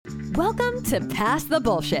Welcome to Pass the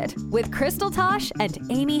Bullshit with Crystal Tosh and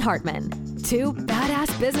Amy Hartman. Two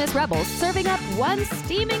badass business rebels serving up one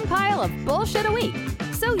steaming pile of bullshit a week,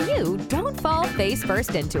 so you don't fall face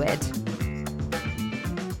first into it.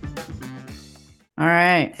 All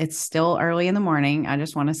right. It's still early in the morning. I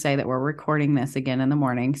just want to say that we're recording this again in the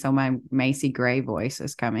morning. So my Macy Gray voice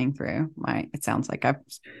is coming through. It sounds like I've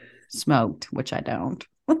smoked, which I don't.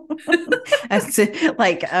 That's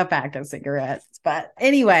like a pack of cigarettes. But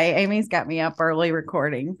anyway, Amy's got me up early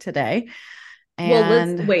recording today. Well,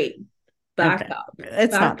 let's wait. Back up.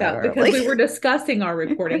 It's back not that up early. because we were discussing our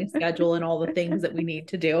recording schedule and all the things that we need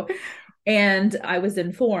to do. And I was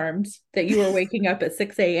informed that you were waking up at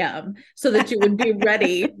 6 a.m. so that you would be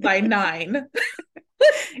ready by 9.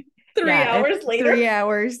 3 hours later. 3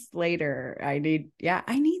 hours later. I need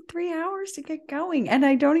 3 hours to get going. And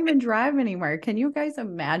I don't even drive anywhere. Can you guys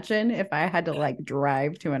imagine if I had to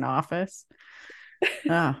drive to an office?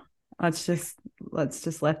 Let's just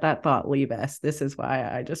let that thought leave us. This is why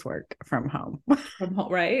I just work from home. From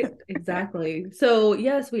home, right? Exactly. So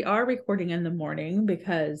yes, we are recording in the morning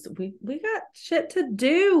because we got shit to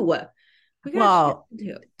do.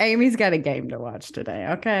 Amy's got a game to watch today.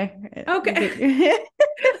 Okay.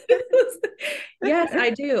 Yes, I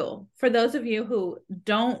do. For those of you who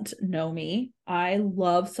don't know me, I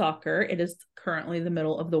love soccer. It is currently the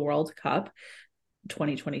middle of the World Cup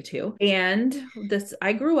 2022. And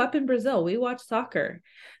I grew up in Brazil. We watch soccer.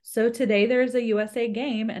 So today there's a USA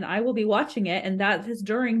game and I will be watching it. And that is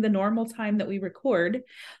during the normal time that we record.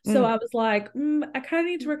 So I was like, I kind of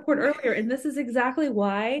need to record earlier. And this is exactly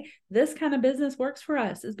why this kind of business works for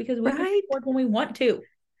us, is because we can record when we want to.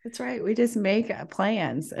 That's right. We just make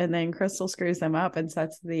plans and then Crystal screws them up and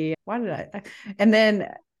sets and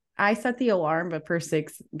then I set the alarm, but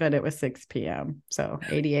it was 6 p.m. So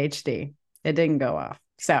ADHD. It didn't go off.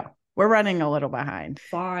 So we're running a little behind.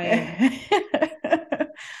 Fine.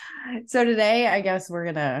 So today, I guess we're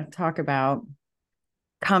going to talk about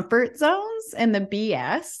comfort zones and the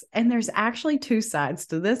BS. And there's actually two sides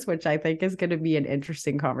to this, which I think is going to be an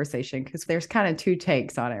interesting conversation because there's kind of two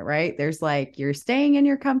takes on it, right? There's you're staying in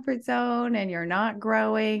your comfort zone and you're not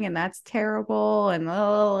growing and that's terrible. And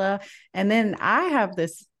then I have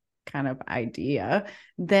this kind of idea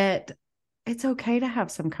that it's okay to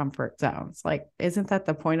have some comfort zones. Isn't that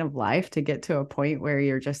the point of life, to get to a point where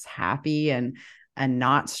you're just happy and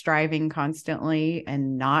not striving constantly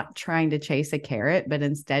and not trying to chase a carrot, but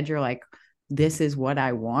instead you're like, this is what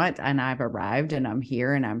I want and I've arrived and I'm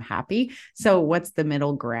here and I'm happy. So what's the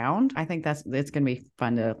middle ground? I think it's going to be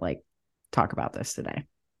fun to talk about this today.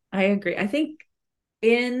 I agree. I think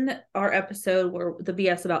in our episode where the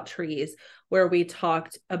BS about trees, where we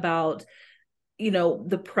talked about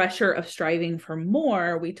the pressure of striving for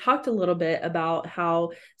more, we talked a little bit about how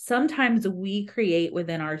sometimes we create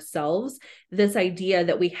within ourselves this idea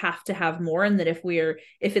that we have to have more. And that if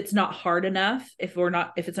it's not hard enough, if we're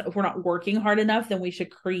not working hard enough, then we should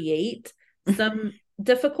create some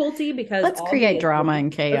difficulty because let's create drama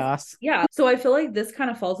and chaos. Yeah. So I feel like this kind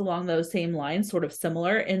of falls along those same lines, sort of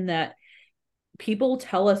similar in that people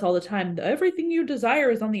tell us all the time, everything you desire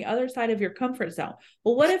is on the other side of your comfort zone.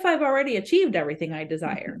 Well, what if I've already achieved everything I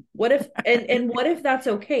desire? What if, and what if that's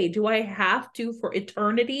okay? Do I have to, for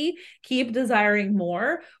eternity, keep desiring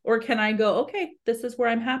more? Or can I go, okay, this is where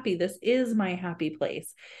I'm happy. This is my happy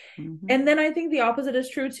place. Mm-hmm. And then I think the opposite is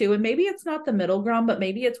true too. And maybe it's not the middle ground, but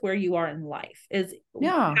maybe it's where you are in life. Have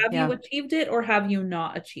you achieved it or have you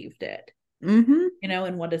not achieved it? Mm-hmm.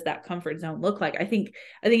 And what does that comfort zone look like? I think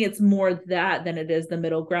it's more that than it is the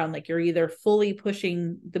middle ground. You're either fully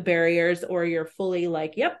pushing the barriers or you're fully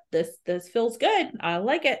yep, this feels good. I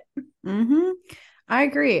like it. Mm-hmm. I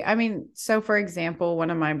agree. I mean, so for example, one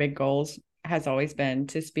of my big goals has always been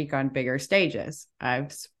to speak on bigger stages.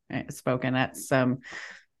 I've spoken at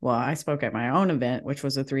I spoke at my own event, which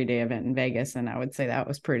was a 3-day event in Vegas. And I would say that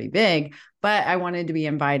was pretty big, but I wanted to be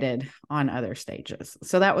invited on other stages.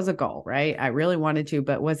 So that was a goal, right? I really wanted to,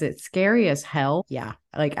 but was it scary as hell? Yeah,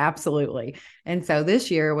 absolutely. And so this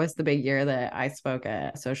year was the big year that I spoke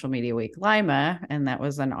at Social Media Week Lima, and that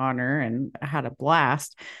was an honor and I had a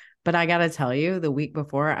blast. But I got to tell you, the week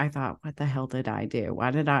before, I thought, what the hell did I do? Why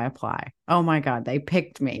did I apply? Oh my God, they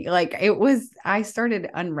picked me. I started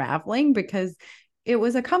unraveling because it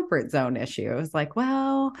was a comfort zone issue. It was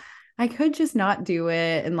well, I could just not do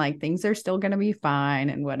it. And things are still going to be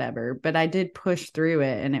fine and whatever, but I did push through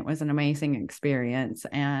it and it was an amazing experience.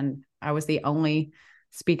 And I was the only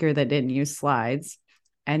speaker that didn't use slides.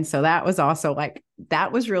 And so that was also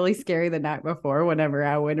that was really scary the night before, whenever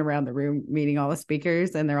I went around the room meeting all the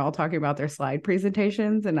speakers and they're all talking about their slide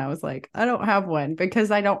presentations. And I was like, I don't have one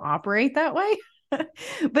because I don't operate that way.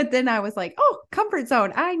 But then I was like, oh, comfort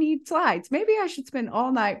zone. I need slides. Maybe I should spend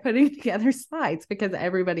all night putting together slides because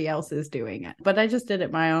everybody else is doing it. But I just did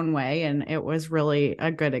it my own way. And it was really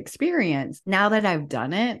a good experience. Now that I've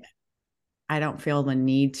done it, I don't feel the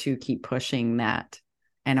need to keep pushing that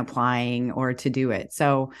and applying or to do it.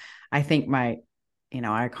 So I think I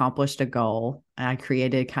accomplished a goal and I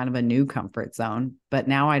created kind of a new comfort zone, but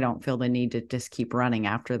now I don't feel the need to just keep running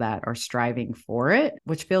after that or striving for it,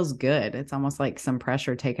 which feels good. It's almost like some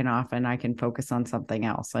pressure taken off and I can focus on something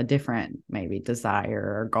else, a different maybe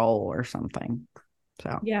desire or goal or something.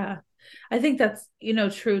 So, yeah, I think that's,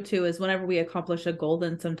 true too, is whenever we accomplish a goal,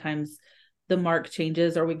 then sometimes the mark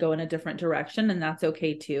changes or we go in a different direction, and that's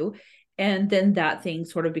okay too. And then that thing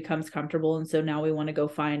sort of becomes comfortable. And so now we want to go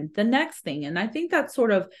find the next thing. And I think that's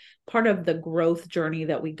sort of part of the growth journey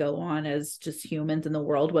that we go on as just humans in the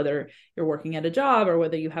world, whether you're working at a job or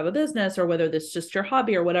whether you have a business or whether this is just your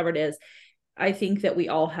hobby or whatever it is. I think that we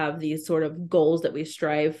all have these sort of goals that we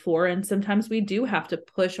strive for. And sometimes we do have to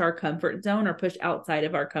push our comfort zone or push outside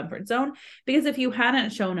of our comfort zone, because if you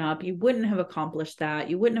hadn't shown up, you wouldn't have accomplished that.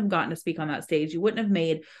 You wouldn't have gotten to speak on that stage. You wouldn't have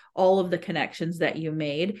made all of the connections that you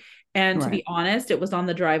made. And to be honest, it was on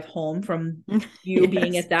the drive home from you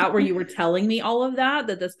being at that, where you were telling me all of that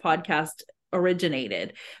this podcast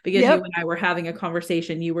originated, because you and I were having a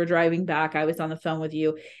conversation. You were driving back. I was on the phone with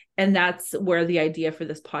you. And that's where the idea for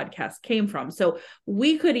this podcast came from. So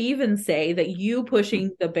we could even say that you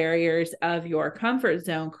pushing the barriers of your comfort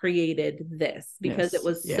zone created this, because it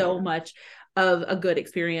was so much of a good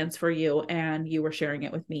experience for you and you were sharing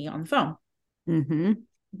it with me on the phone. Mm-hmm.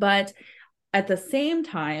 But at the same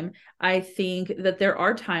time, I think that there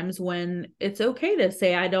are times when it's okay to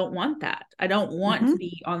say, I don't want that. I don't want to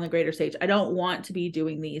be on the greater stage. I don't want to be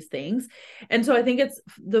doing these things. And so I think it's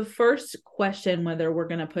the first question, whether we're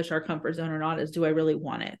going to push our comfort zone or not, is, do I really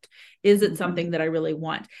want it? Is it something that I really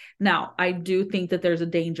want? Now, I do think that there's a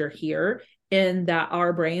danger here in that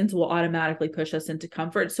our brains will automatically push us into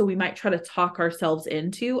comfort. So we might try to talk ourselves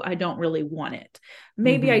into, I don't really want it.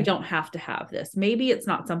 Maybe I don't have to have this. Maybe it's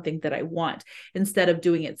not something that I want, instead of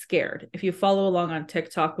doing it scared. If you follow along on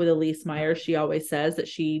TikTok with Elise Meyer, she always says that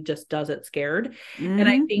she just does it scared. And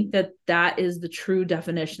I think that that is the true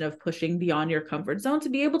definition of pushing beyond your comfort zone, to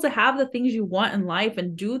be able to have the things you want in life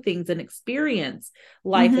and do things and experience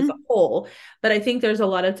life as a whole. But I think there's a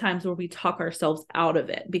lot of times where we talk ourselves out of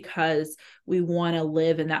it because we want to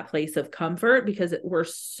live in that place of comfort, because we're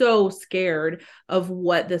so scared of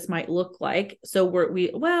what this might look like. So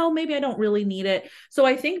maybe I don't really need it. So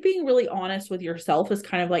I think being really honest with yourself is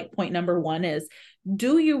kind of like point number one, is,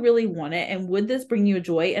 do you really want it? And would this bring you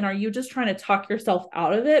joy? And are you just trying to talk yourself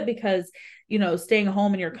out of it because, staying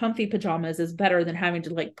home in your comfy pajamas is better than having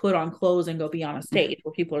to like put on clothes and go be on a stage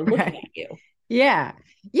where people are looking at you? Yeah.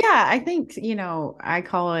 Yeah. I think, I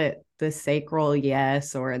call it the sacral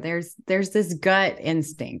yes, or there's this gut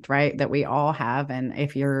instinct, right, that we all have. And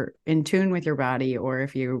if you're in tune with your body, or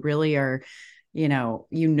if you really are,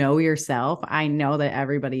 yourself, I know that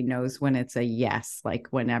everybody knows when it's a yes, like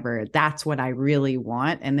whenever that's what I really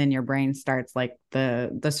want. And then your brain starts like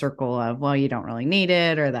the circle of, well, you don't really need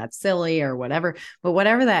it, or that's silly, or whatever. But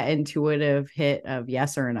whatever that intuitive hit of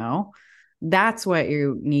yes or no, that's what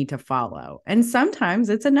you need to follow. And sometimes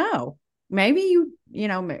it's a no. Maybe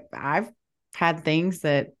I've had things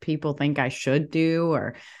that people think I should do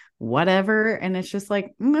or whatever. And it's just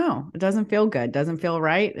like, no, it doesn't feel good. Doesn't feel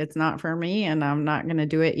right. It's not for me. And I'm not going to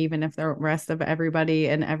do it, even if the rest of everybody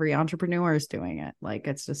and every entrepreneur is doing it. Like,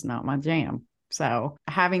 it's just not my jam. So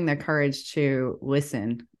having the courage to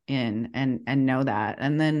listen in and know that.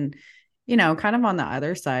 And then, kind of on the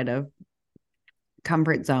other side of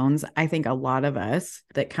comfort zones, I think a lot of us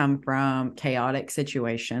that come from chaotic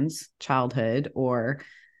situations, childhood or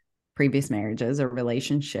previous marriages or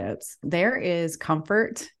relationships, there is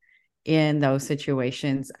comfort in those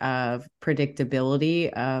situations of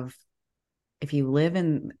predictability, of if you live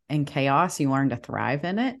in chaos, you learn to thrive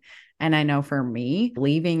in it. And I know for me,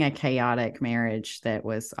 leaving a chaotic marriage that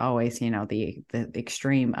was always, the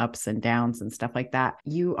extreme ups and downs and stuff like that,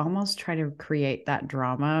 you almost try to create that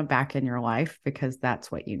drama back in your life because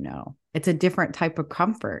that's what you know. It's a different type of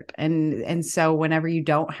comfort. And so whenever you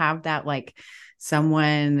don't have that, like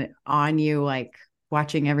someone on you, like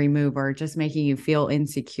watching every move or just making you feel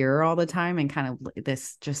insecure all the time and kind of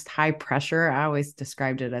this just high pressure, I always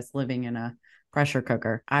described it as living in a pressure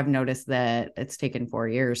cooker. I've noticed that it's taken 4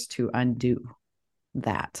 years to undo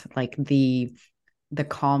that, like the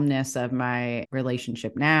calmness of my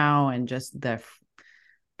relationship now, and just the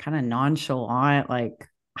kind of nonchalant, like,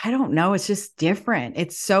 I don't know, it's just different.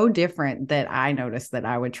 It's so different that I noticed that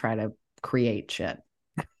I would try to create shit.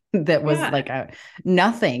 that was Yeah. like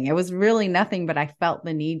nothing. It was really nothing, but I felt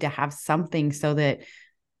the need to have something so that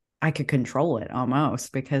I could control it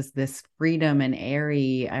almost, because this freedom and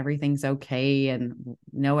airy, everything's okay and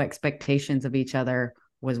no expectations of each other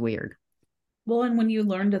was weird. Well, and when you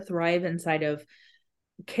learn to thrive inside of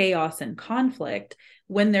chaos and conflict,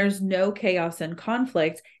 when there's no chaos and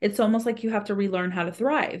conflict, it's almost like you have to relearn how to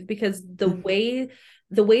thrive, because the way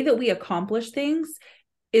that we accomplish things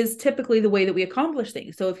is typically the way that we accomplish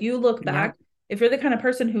things. So if you look back, if you're the kind of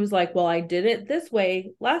person who's like, well, I did it this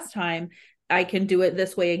way last time, I can do it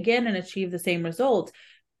this way again and achieve the same results.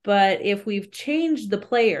 But if we've changed the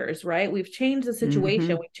players, right? We've changed the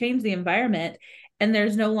situation, we've changed the environment, and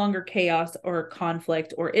there's no longer chaos or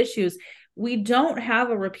conflict or issues, we don't have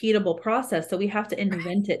a repeatable process. So we have to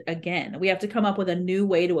invent it again. We have to come up with a new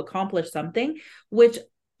way to accomplish something, which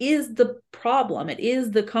is the problem. It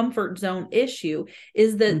is the comfort zone issue,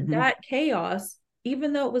 is that that chaos,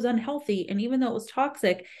 even though it was unhealthy and even though it was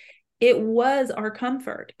toxic, it was our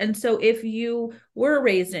comfort. And so if you were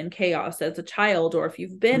raised in chaos as a child, or if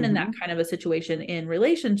you've been in that kind of a situation in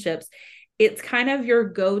relationships, it's kind of your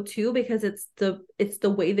go-to, because it's the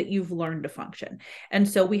way that you've learned to function. And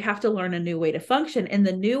so we have to learn a new way to function. And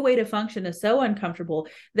the new way to function is so uncomfortable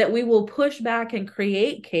that we will push back and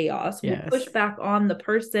create chaos. We'll push back on the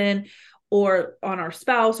person or on our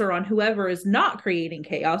spouse or on whoever is not creating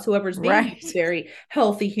chaos, whoever's being a very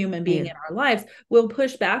healthy human being in our lives. We'll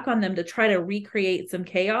push back on them to try to recreate some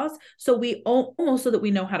chaos. So we almost, so that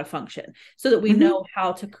we know how to function, so that we know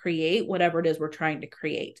how to create whatever it is we're trying to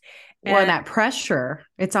create. Or that pressure,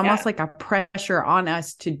 it's almost like a pressure on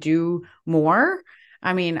us to do more.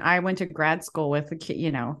 I mean, I went to grad school with,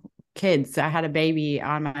 kids. I had a baby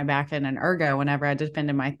on my back in an ergo whenever I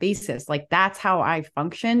defended my thesis. Like, that's how I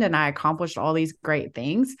functioned, and I accomplished all these great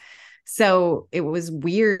things. So it was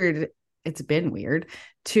weird. It's been weird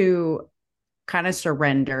to kind of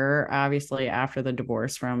surrender. Obviously, after the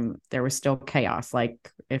divorce, there was still chaos. Like,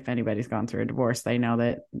 if anybody's gone through a divorce, they know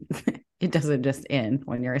that it doesn't just end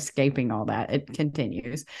when you're escaping all that. It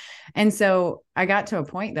continues. And so I got to a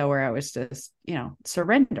point though where I was just,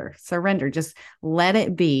 surrender, just let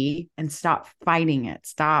it be and stop fighting it.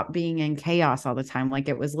 Stop being in chaos all the time. Like,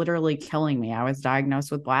 it was literally killing me. I was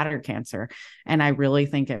diagnosed with bladder cancer. And I really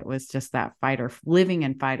think it was just that living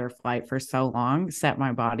in fight or flight for so long set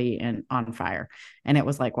my body on fire. And it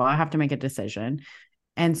was like, well, I have to make a decision.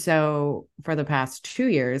 And so for the past 2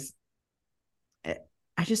 years,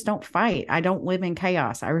 I just don't fight. I don't live in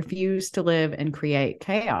chaos. I refuse to live and create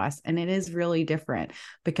chaos. And it is really different,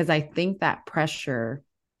 because I think that pressure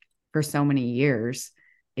for so many years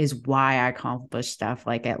is why I accomplished stuff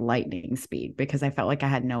like at lightning speed, because I felt like I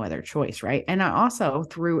had no other choice. Right. And I also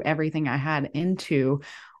threw everything I had into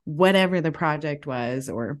whatever the project was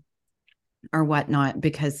or whatnot,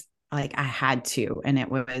 because like I had to, and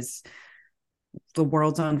it was, the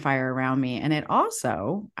world's on fire around me. And it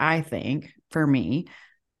also, I think, for me,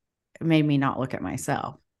 made me not look at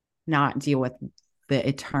myself, not deal with the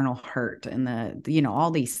eternal hurt and the all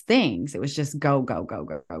these things. It was just go, go, go,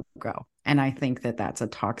 go, go, go. And I think that that's a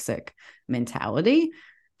toxic mentality,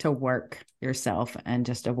 to work yourself and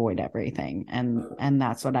just avoid everything. And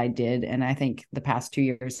that's what I did. And I think the past 2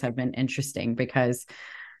 years have been interesting, because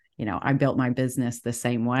I built my business the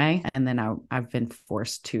same way. And then I've been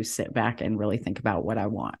forced to sit back and really think about what I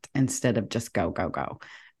want instead of just go, go, go.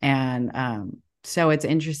 And so it's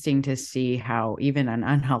interesting to see how even an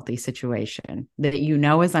unhealthy situation that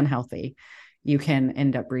is unhealthy, you can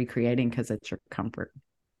end up recreating because it's your comfort.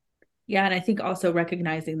 Yeah. And I think also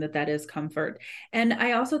recognizing that is comfort. And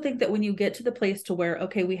I also think that when you get to the place to where,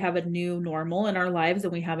 okay, we have a new normal in our lives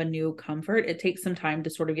and we have a new comfort, it takes some time to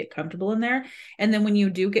sort of get comfortable in there. And then when you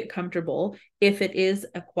do get comfortable, if it is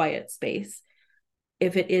a quiet space,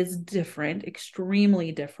 if it is different,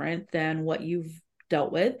 extremely different than what you've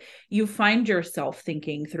dealt with, you find yourself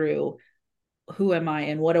thinking through, who am I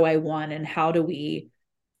and what do I want and how do we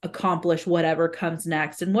accomplish whatever comes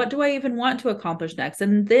next, and what do I even want to accomplish next?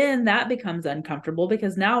 And then that becomes uncomfortable,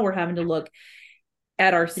 because now we're having to look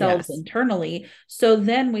at ourselves internally. So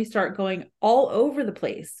then we start going all over the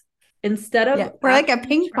place instead of we're like a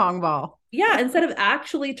ping pong ball. Instead of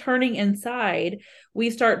actually turning inside, we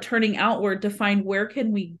start turning outward to find where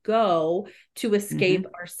can we go to escape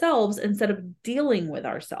ourselves, instead of dealing with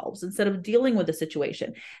ourselves, instead of dealing with the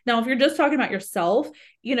situation. Now, if you're just talking about yourself,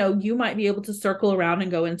 you might be able to circle around and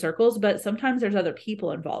go in circles, but sometimes there's other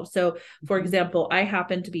people involved. So for example, I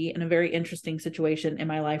happen to be in a very interesting situation in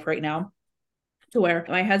my life right now, to where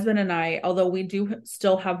my husband and I, although we do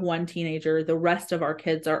still have one teenager, the rest of our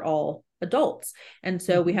kids are all adults. And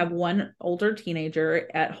so we have one older teenager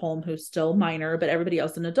at home who's still minor, but everybody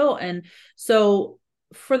else an adult. And so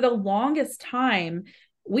for the longest time,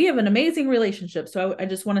 we have an amazing relationship. So I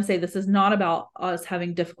just want to say this is not about us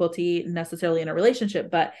having difficulty necessarily in a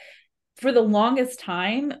relationship, but for the longest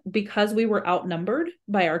time, because we were outnumbered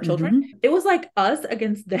by our children, it was like us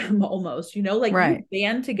against them almost, you know, like Right. we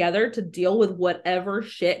band together to deal with whatever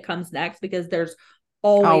shit comes next, because there's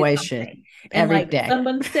always shit something. And every like day.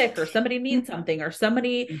 someone's sick or somebody needs something or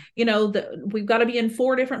somebody, you know, we've got to be in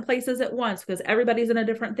 4 different places at once because everybody's in a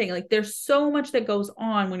different thing. Like there's so much that goes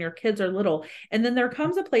on when your kids are little. And then there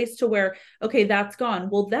comes a place to where, okay, that's gone.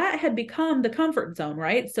 Well, that had become the comfort zone,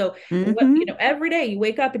 right? So, you know, every day you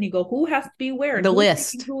wake up and you go, who has to be where? And The who's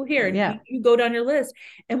list. who here? And Yeah. you go down your list.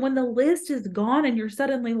 And when the list is gone and you're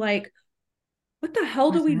suddenly like, what the hell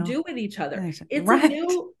do we do with each other?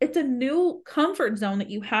 It's a new comfort zone that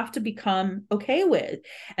you have to become okay with.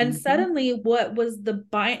 And suddenly what was the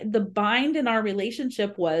bind in our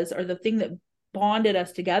relationship was, or the thing that bonded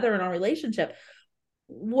us together in our relationship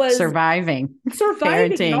was surviving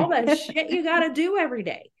and all that shit you got to do every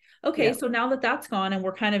day. Okay. So now that that's gone and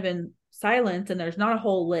we're kind of in silence and there's not a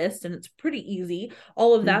whole list and it's pretty easy.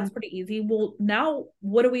 All of that's pretty easy. Well, now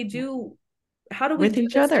what do we do? How do we do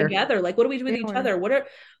this together? Like, what do we do with each other?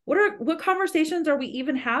 What conversations are we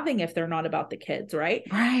even having if they're not about the kids? Right.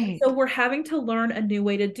 Right. So we're having to learn a new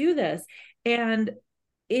way to do this. And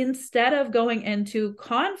instead of going into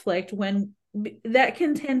conflict, when that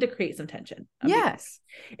can tend to create some tension. Yes.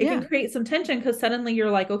 It can create some tension because suddenly you're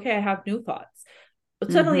like, okay, I have new thoughts.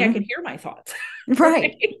 But suddenly I can hear my thoughts.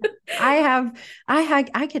 Right. I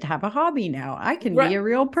could have a hobby now. I can be a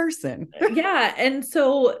real person. Yeah. And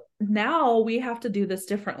so now we have to do this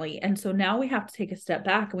differently. And so now we have to take a step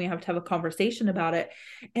back and we have to have a conversation about it.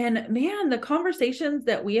 And man, the conversations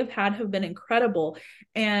that we have had have been incredible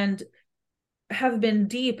and have been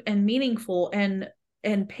deep and meaningful and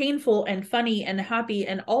painful and funny and happy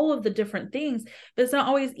and all of the different things, but it's not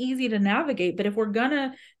always easy to navigate. But if we're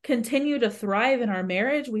gonna continue to thrive in our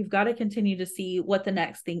marriage, we've got to continue to see what the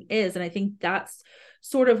next thing is. And I think that's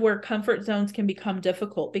sort of where comfort zones can become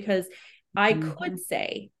difficult, because I could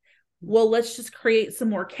say, well, let's just create some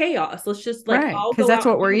more chaos. Let's just like, because that's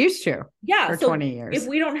what we're used to. Yeah. For so 20 years. If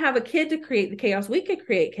we don't have a kid to create the chaos, we could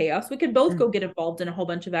create chaos. We could both go get involved in a whole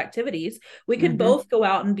bunch of activities. We could both go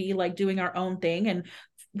out and be like doing our own thing. And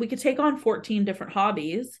we could take on 14 different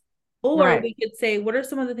hobbies. Or we could say, what are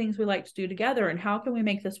some of the things we like to do together and how can we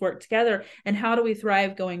make this work together and how do we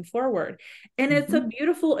thrive going forward? And it's a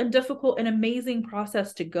beautiful and difficult and amazing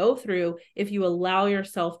process to go through if you allow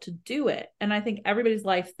yourself to do it. And I think everybody's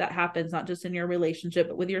life that happens, not just in your relationship,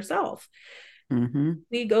 but with yourself.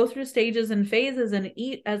 We go through stages and phases, and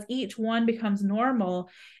as each one becomes normal,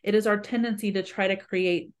 it is our tendency to try to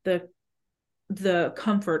create the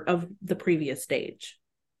comfort of the previous stage.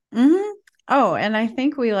 Oh, and I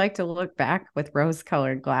think we like to look back with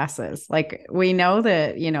rose-colored glasses. Like we know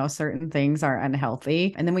that, you know, certain things are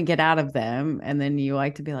unhealthy and then we get out of them. And then you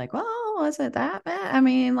like to be like, well, was it that bad? I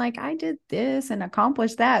mean, like I did this and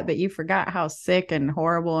accomplished that, but you forgot how sick and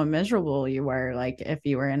horrible and miserable you were, like if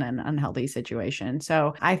you were in an unhealthy situation.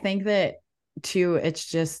 So I think that too, it's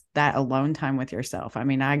just that alone time with yourself. I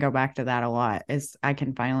mean, I go back to that a lot, is I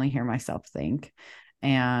can finally hear myself think,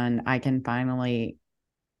 and I can finally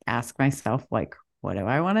ask myself, like, what do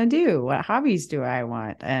I want to do? What hobbies do I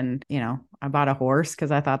want? And, you know, I bought a horse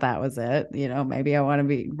because I thought that was it. You know, maybe I want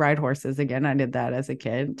to ride horses again. I did that as a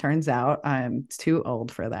kid. Turns out I'm too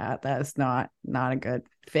old for that. That's not a good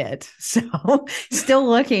fit. So still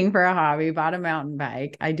looking for a hobby, bought a mountain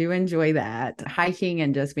bike. I do enjoy that, hiking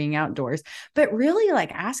and just being outdoors, but really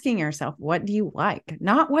like asking yourself, what do you like?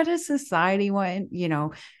 Not what does society want, you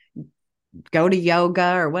know, go to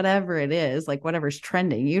yoga or whatever it is, like whatever's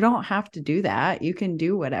trending. You don't have to do that. You can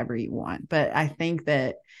do whatever you want. But I think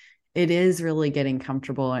that it is really getting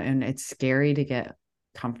comfortable, and it's scary to get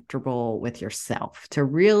comfortable with yourself, to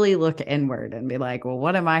really look inward and be like, well,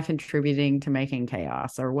 what am I contributing to making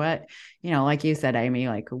chaos? Or what, you know, like you said, Amy,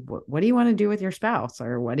 like, what do you want to do with your spouse?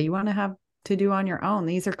 Or what do you want to have to do on your own?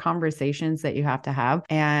 These are conversations that you have to have.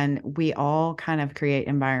 And we all kind of create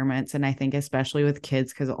environments. And I think especially with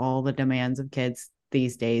kids, because all the demands of kids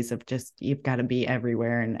these days of just, you've got to be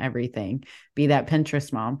everywhere and everything, be that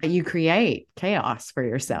Pinterest mom, you create chaos for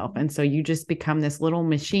yourself. And so you just become this little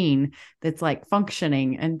machine that's like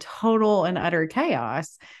functioning in total and utter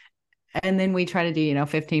chaos. And then we try to do, you know,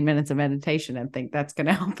 15 minutes of meditation and think that's going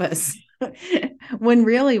to help us. When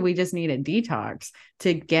really we just need a detox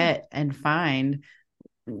to get and find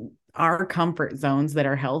our comfort zones that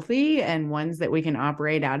are healthy and ones that we can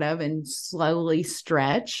operate out of and slowly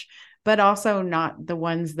stretch but also not the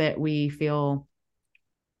ones that we feel,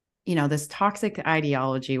 this toxic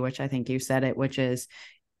ideology, which I think you said it, which is,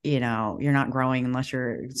 you're not growing unless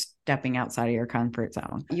you're stepping outside of your comfort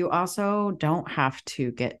zone. You also don't have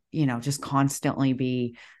to get, just constantly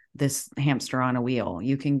be this hamster on a wheel.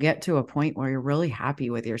 You can get to a point where you're really happy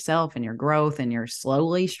with yourself and your growth, and you're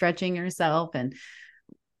slowly stretching yourself and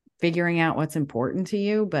figuring out what's important to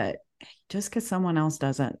you. But just because someone else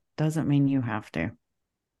doesn't mean you have to.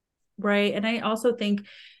 Right. And I also think,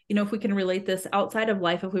 if we can relate this outside of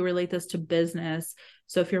life, if we relate this to business.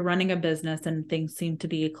 So if you're running a business and things seem to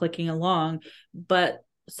be clicking along, but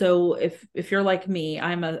so if you're like me,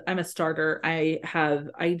 I'm a starter. I have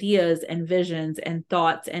ideas and visions and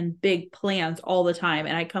thoughts and big plans all the time.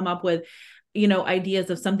 And I come up with, ideas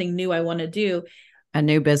of something new I want to do. A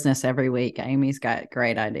new business every week. Amy's got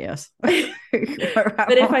great ideas.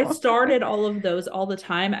 But if I started all of those all the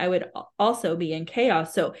time, I would also be in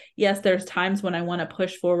chaos. So yes, there's times when I want to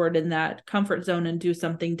push forward in that comfort zone and do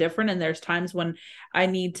something different. And there's times when I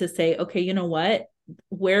need to say, okay, you know what,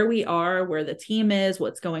 where we are, where the team is,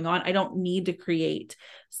 what's going on, I don't need to create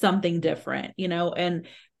something different, and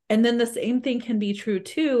then the same thing can be true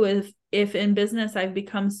too, if in business, I've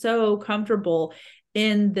become so comfortable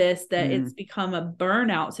in this that it's become a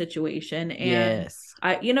burnout situation. And yes.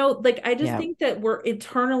 I just think that we're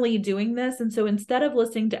eternally doing this. And so instead of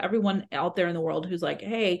listening to everyone out there in the world who's like,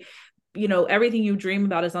 hey, everything you dream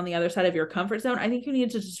about is on the other side of your comfort zone, I think you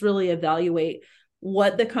need to just really evaluate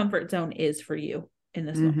what the comfort zone is for you in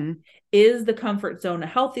this moment. Is the comfort zone a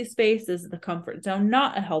healthy space? Is the comfort zone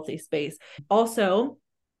not a healthy space? Also,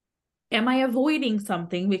 am I avoiding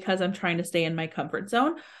something because I'm trying to stay in my comfort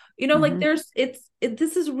zone? Like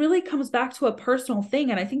this is really comes back to a personal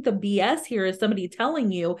thing. And I think the BS here is somebody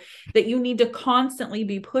telling you that you need to constantly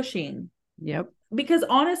be pushing. Yep. Because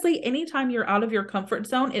honestly, anytime you're out of your comfort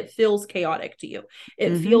zone, it feels chaotic to you.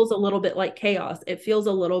 It feels a little bit like chaos. It feels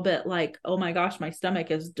a little bit like, oh my gosh, my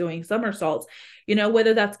stomach is doing somersaults,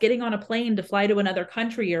 whether that's getting on a plane to fly to another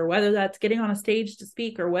country, or whether that's getting on a stage to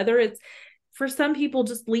speak, or whether it's for some people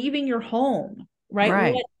just leaving your home,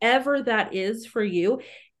 right? Whatever that is for you,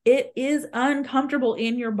 it is uncomfortable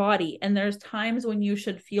in your body. And there's times when you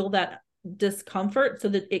should feel that discomfort so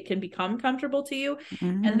that it can become comfortable to you.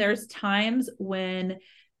 And there's times when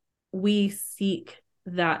we seek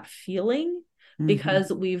that feeling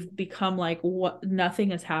because we've become like, what,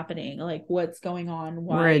 nothing is happening. Like, what's going on?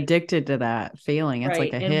 Why? We're addicted to that feeling. It's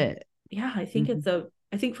like a hit. Yeah. I think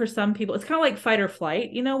I think for some people, it's kind of like fight or flight,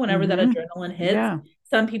 whenever that adrenaline hits,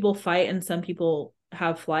 some people fight and some people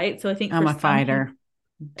have flight. So I think I'm a fighter.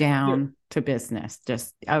 Down to business.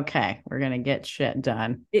 Just, okay, we're going to get shit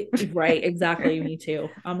done. Right. Exactly. Me too.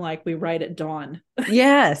 I'm like, we write at dawn.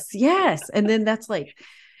 Yes. And then that's like,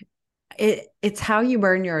 it's how you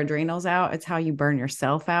burn your adrenals out. It's how you burn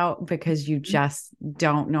yourself out because you just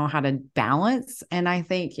don't know how to balance. And I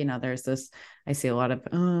think, there's this, I see a lot of,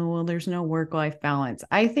 there's no work-life balance.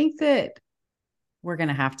 I think that we're going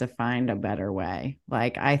to have to find a better way.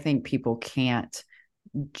 Like, I think people can't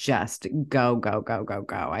just go.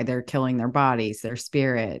 They're killing their bodies, their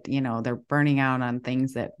spirit, they're burning out on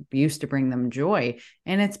things that used to bring them joy.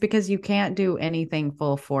 And it's because you can't do anything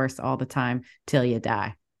full force all the time till you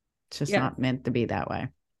die. It's just not meant to be that way.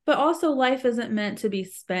 But also life isn't meant to be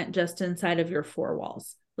spent just inside of your four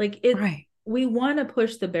walls. Like we want to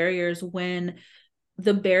push the barriers when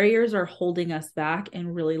the barriers are holding us back in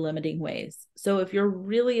really limiting ways. So if you're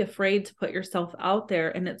really afraid to put yourself out there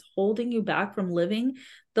and it's holding you back from living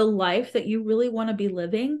the life that you really want to be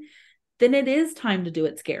living, then it is time to do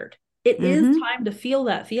it scared. It is time to feel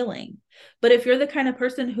that feeling. But if you're the kind of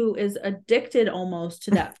person who is addicted almost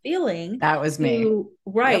to that feeling, that was me.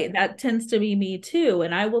 Right. That tends to be me too.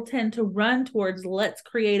 And I will tend to run towards, let's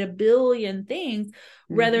create a billion things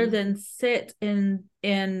rather than sit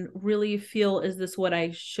and really feel, is this what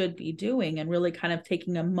I should be doing? And really kind of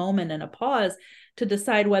taking a moment and a pause to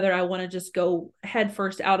decide whether I want to just go head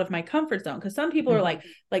first out of my comfort zone. Because some people are like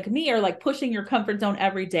me, are like pushing your comfort zone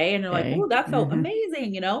every day. And you're like, oh, that felt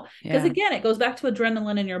amazing, because again, it goes back to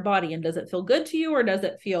adrenaline in your body. And does it feel good to you or does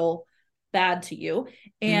it feel bad to you?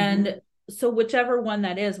 And so whichever one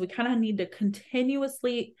that is, we kind of need to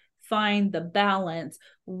continuously find the balance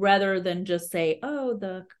rather than just say, oh,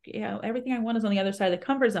 everything I want is on the other side of the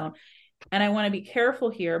comfort zone. And I want to be careful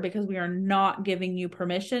here because we are not giving you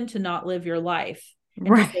permission to not live your life. And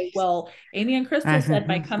to say, well, Amy and Crystal said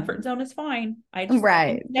my comfort zone is fine. I just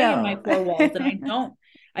stay in my four walls and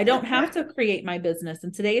I don't have to create my business.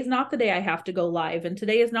 And today is not the day I have to go live. And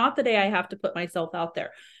today is not the day I have to put myself out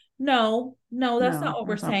there. No, that's not what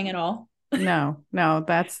we're saying at all. No,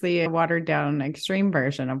 that's the watered down extreme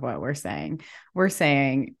version of what we're saying. We're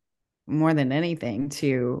saying more than anything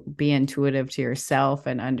to be intuitive to yourself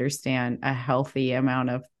and understand a healthy amount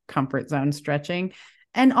of comfort zone stretching.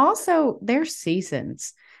 And also there's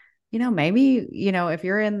seasons. Maybe, if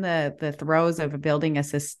you're in the throes of building a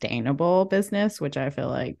sustainable business, which I feel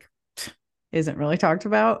like isn't really talked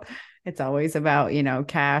about. It's always about,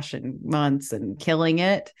 cash and months and killing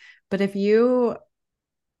it. But if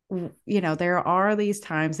there are these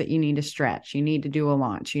times that you need to stretch, you need to do a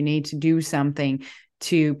launch, you need to do something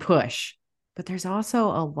to push. But there's also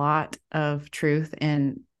a lot of truth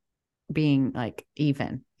in being like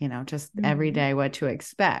even, just every day what to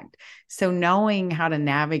expect. So knowing how to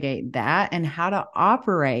navigate that and how to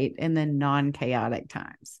operate in the non-chaotic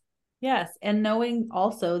times. Yes. And knowing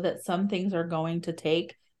also that some things are going to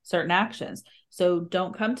take certain actions. So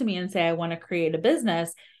don't come to me and say, I want to create a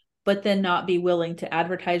business, but then not be willing to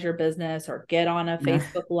advertise your business or get on a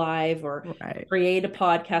Facebook Live or create a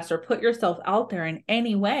podcast or put yourself out there in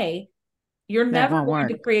any way. You're never going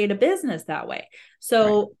to create a business that way.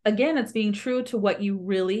 So again, it's being true to what you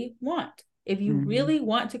really want. If you really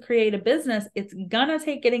want to create a business, it's gonna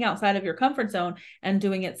take getting outside of your comfort zone and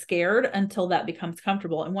doing it scared until that becomes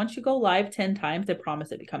comfortable. And once you go live 10 times, I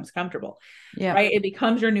promise it becomes comfortable. Yeah. Right. It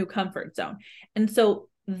becomes your new comfort zone. And so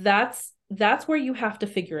that's where you have to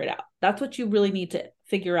figure it out. That's what you really need to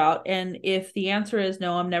figure out. And if the answer is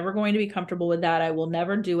no, I'm never going to be comfortable with that, I will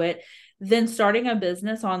never do it, then starting a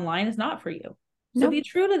business online is not for you. So be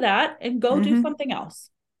true to that and go do something else.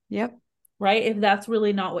 Yep. Right. If that's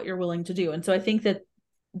really not what you're willing to do. And so I think that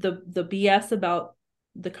the BS about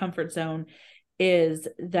the comfort zone is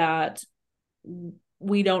that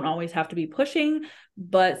we don't always have to be pushing,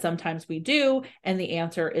 but sometimes we do. And the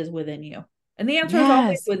answer is within you. And the answer is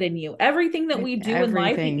always within you. Everything that we do in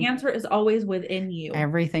life, the answer is always within you.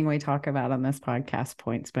 Everything we talk about on this podcast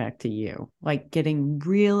points back to you, like getting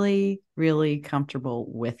really, really comfortable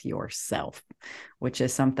with yourself, which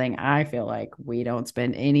is something I feel like we don't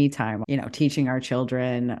spend any time, teaching our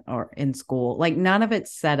children or in school. Like none of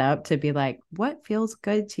it's set up to be like, what feels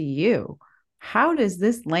good to you? How does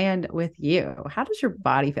this land with you? How does your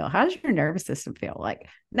body feel? How does your nervous system feel? Like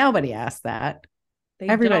nobody asked that.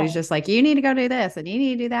 Everybody's just like, you need to go do this and you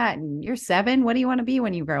need to do that. And you're 7. What do you want to be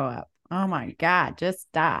when you grow up? Oh my God, just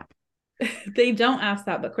stop. They don't ask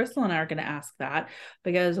that, but Crystal and I are going to ask that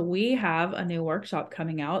because we have a new workshop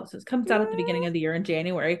coming out. So it comes out at the beginning of the year in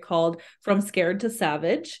January called From Scared to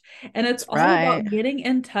Savage. And it's all about getting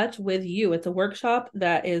in touch with you. It's a workshop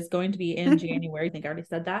that is going to be in January. I think I already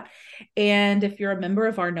said that. And if you're a member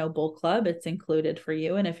of our No Bull Club, it's included for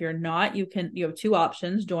you. And if you're not, you have 2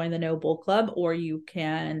 options: join the No Bull Club, or you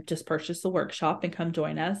can just purchase the workshop and come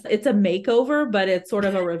join us. It's a makeover, but it's sort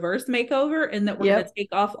of a reverse makeover in that we're going to take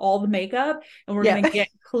off all the makeup and we're going to get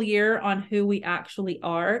clear on who we actually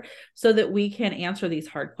are so that we can answer these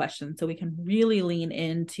hard questions. So we can really lean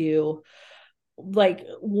into like,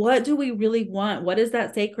 what do we really want? What is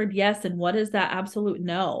that sacred yes? And what is that absolute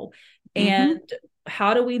no? And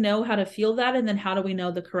how do we know how to feel that? And then how do we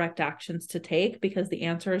know the correct actions to take? Because the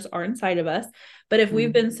answers are inside of us. But if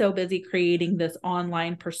we've been so busy creating this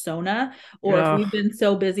online persona, or if we've been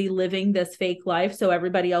so busy living this fake life so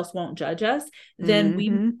everybody else won't judge us, then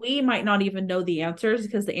we might not even know the answers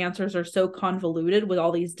because the answers are so convoluted with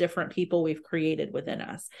all these different people we've created within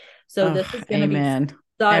us. So this is going to be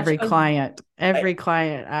every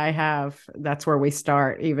client I have, that's where we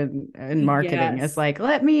start, even in marketing. It's like,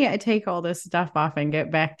 let me take all this stuff off and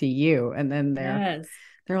get back to you. And then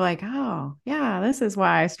they're like, oh yeah, this is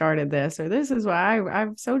why I started this, or this is why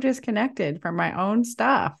I'm so disconnected from my own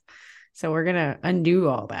stuff. So we're going to undo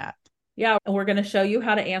all that. Yeah. And we're going to show you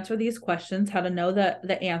how to answer these questions, how to know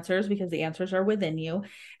the answers, because the answers are within you,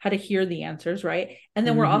 how to hear the answers. Right. And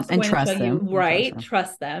then we're also going to show you,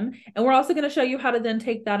 trust them. And we're also going to show you how to then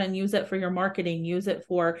take that and use it for your marketing, use it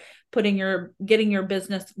for getting your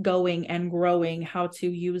business going and growing, how to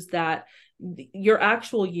use that, your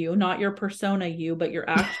actual you, not your persona you, but your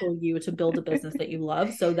actual you, to build a business that you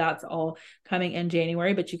love. So that's all coming in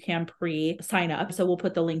January, but you can sign up. So we'll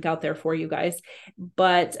put the link out there for you guys,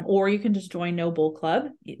 or you can just join No Bull Club.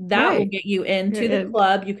 That will get you into the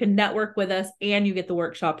club. You can network with us and you get the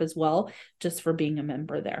workshop as well, just for being a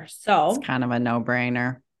member there. So it's kind of a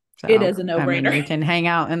no-brainer. So, it is a no-brainer. You can hang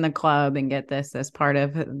out in the club and get this as part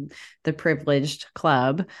of the privileged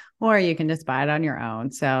club, or you can just buy it on your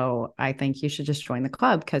own. So I think you should just join the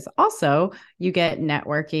club, because also you get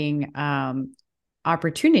networking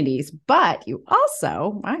opportunities. But you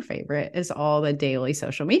also, my favorite is all the daily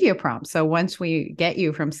social media prompts. So once we get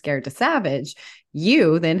you from scared to savage,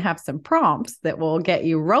 you then have some prompts that will get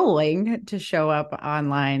you rolling to show up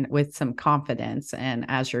online with some confidence and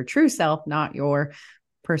as your true self, not your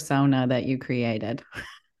persona that you created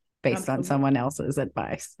based on someone else's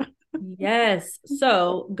advice. Yes.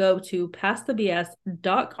 So go to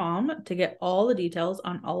passthebs.com to get all the details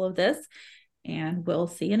on all of this, and we'll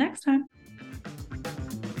see you next time.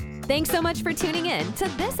 Thanks so much for tuning in to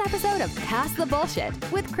this episode of Pass the Bullshit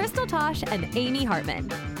with Crystal Tosh and Amy Hartman.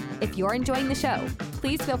 If you're enjoying the show,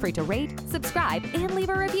 please feel free to rate, subscribe, and leave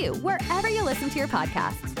a review wherever you listen to your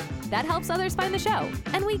podcasts. That helps others find the show,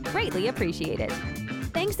 and we greatly appreciate it.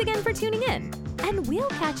 Thanks again for tuning in, and we'll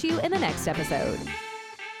catch you in the next episode.